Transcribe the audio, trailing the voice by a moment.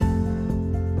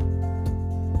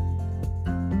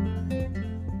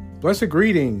Blessed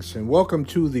greetings and welcome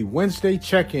to the Wednesday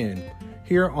check-in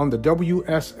here on the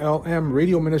WSLM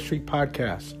Radio Ministry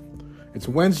Podcast. It's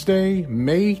Wednesday,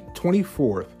 May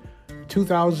 24th,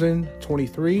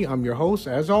 2023. I'm your host,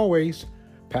 as always,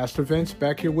 Pastor Vince,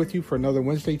 back here with you for another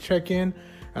Wednesday check-in.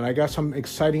 And I got some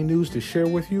exciting news to share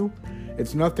with you.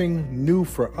 It's nothing new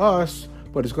for us,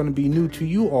 but it's going to be new to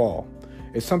you all.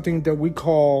 It's something that we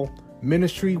call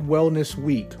Ministry Wellness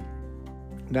Week.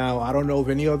 Now, I don't know of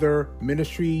any other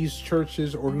ministries,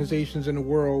 churches, organizations in the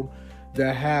world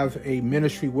that have a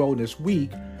Ministry Wellness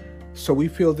Week. So we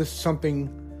feel this is something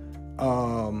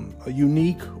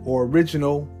unique or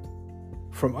original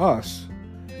from us.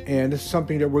 And it's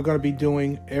something that we're going to be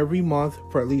doing every month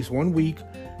for at least 1 week.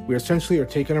 We essentially are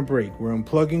taking a break. We're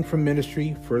unplugging from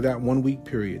ministry for that 1 week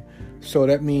period. So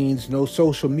that means no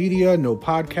social media, no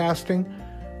podcasting,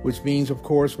 which means, of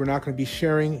course, we're not going to be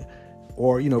sharing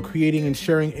or, creating and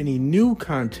sharing any new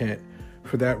content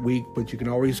for that week. But you can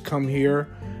always come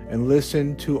here and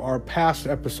listen to our past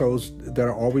episodes that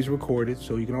are always recorded.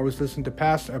 So you can always listen to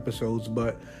past episodes,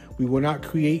 but we will not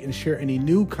create and share any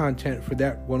new content for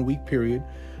that 1 week period.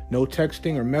 No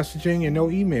texting or messaging and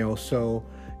no email. So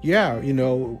yeah,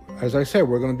 as I said,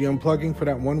 we're going to be unplugging for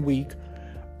that 1 week.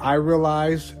 I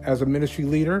realize as a ministry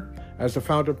leader, as the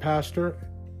founder, pastor,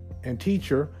 and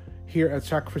teacher here at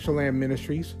Sacrificial Lamb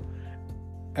Ministries,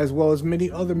 as well as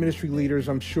many other ministry leaders,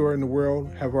 I'm sure, in the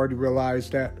world have already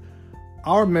realized that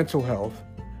our mental health,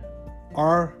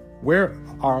 our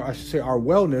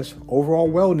wellness, overall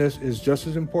wellness is just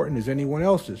as important as anyone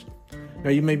else's. Now,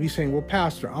 you may be saying, well,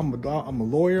 Pastor, I'm a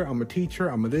lawyer, I'm a teacher,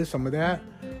 I'm a this, I'm a that.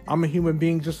 I'm a human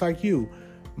being just like you.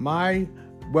 My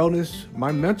wellness,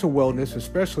 my mental wellness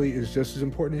especially, is just as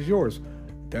important as yours.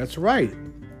 That's right.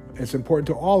 It's important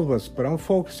to all of us, but I'm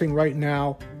focusing right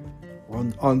now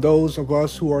on those of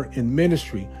us who are in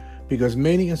ministry, because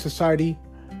many in society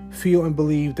feel and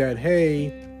believe that,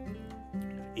 hey,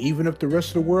 even if the rest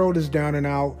of the world is down and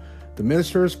out, the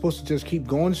minister is supposed to just keep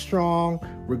going strong,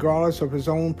 regardless of his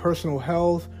own personal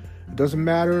health. It doesn't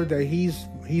matter that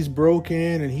he's broken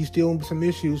and he's dealing with some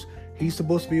issues. He's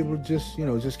supposed to be able to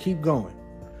just keep going.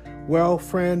 Well,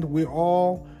 friend, we're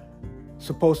all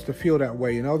supposed to feel that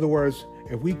way. In other words,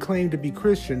 if we claim to be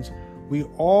Christians, we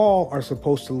all are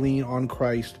supposed to lean on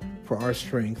Christ for our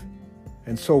strength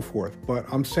and so forth. But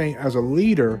I'm saying as a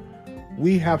leader,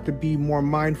 we have to be more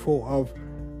mindful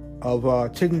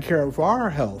of taking care of our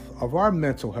health, of our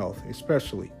mental health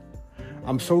especially.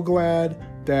 I'm so glad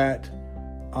that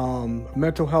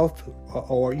mental health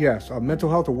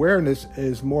awareness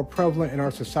is more prevalent in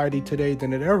our society today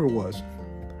than it ever was.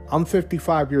 I'm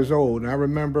 55 years old, and I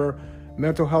remember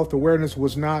mental health awareness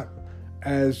was not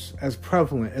as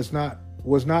prevalent,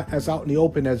 was not as out in the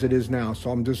open as it is now. So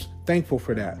I'm just thankful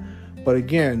for that. But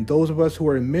again, those of us who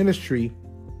are in ministry,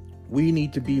 we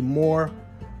need to be more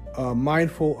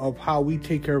mindful of how we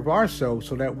take care of ourselves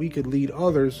so that we could lead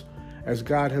others as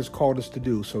God has called us to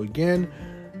do. So again,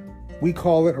 we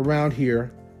call it around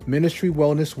here Ministry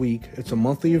Wellness Week. It's a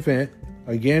monthly event.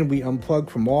 Again, we unplug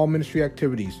from all ministry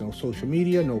activities. No social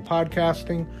media, no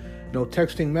podcasting, no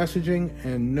texting, messaging,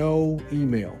 and no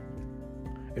email.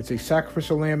 It's a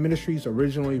Sacrificial Lamb Ministries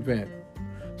original event.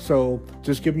 So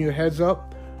just giving you a heads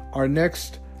up, our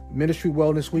next Ministry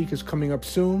Wellness Week is coming up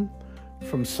soon,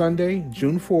 from Sunday,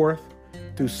 June 4th,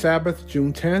 through Sabbath,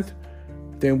 June 10th.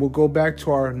 Then we'll go back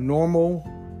to our normal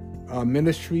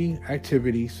ministry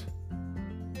activities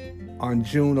on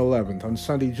June 11th, on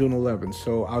Sunday, June 11th.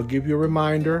 So I'll give you a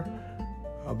reminder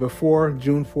before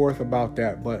June 4th about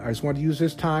that. But I just want to use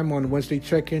this time on Wednesday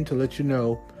check-in to let you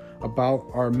know about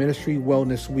our Ministry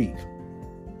Wellness Week.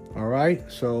 All right.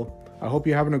 So I hope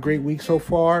you're having a great week so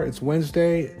far. It's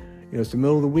Wednesday. It's the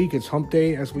middle of the week. It's hump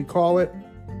day, as we call it.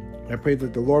 I pray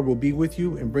that the Lord will be with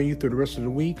you and bring you through the rest of the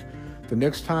week. The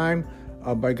next time,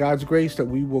 by God's grace, that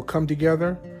we will come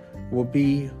together will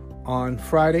be on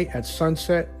Friday at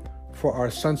sunset for our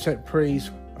Sunset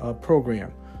Praise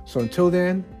program. So until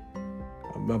then,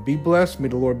 be blessed. May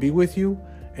the Lord be with you,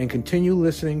 and continue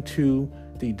listening to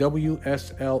the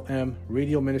WSLM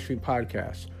Radio Ministry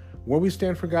Podcast, where we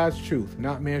stand for God's truth,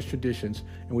 not man's traditions,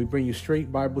 and we bring you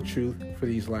straight Bible truth for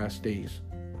these last days.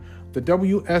 The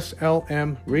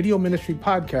WSLM Radio Ministry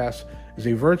Podcast is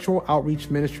a virtual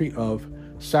outreach ministry of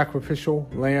Sacrificial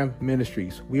Lamb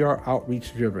Ministries. We are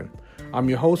outreach driven. I'm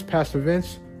your host, Pastor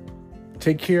Vince.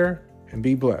 Take care and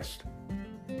be blessed.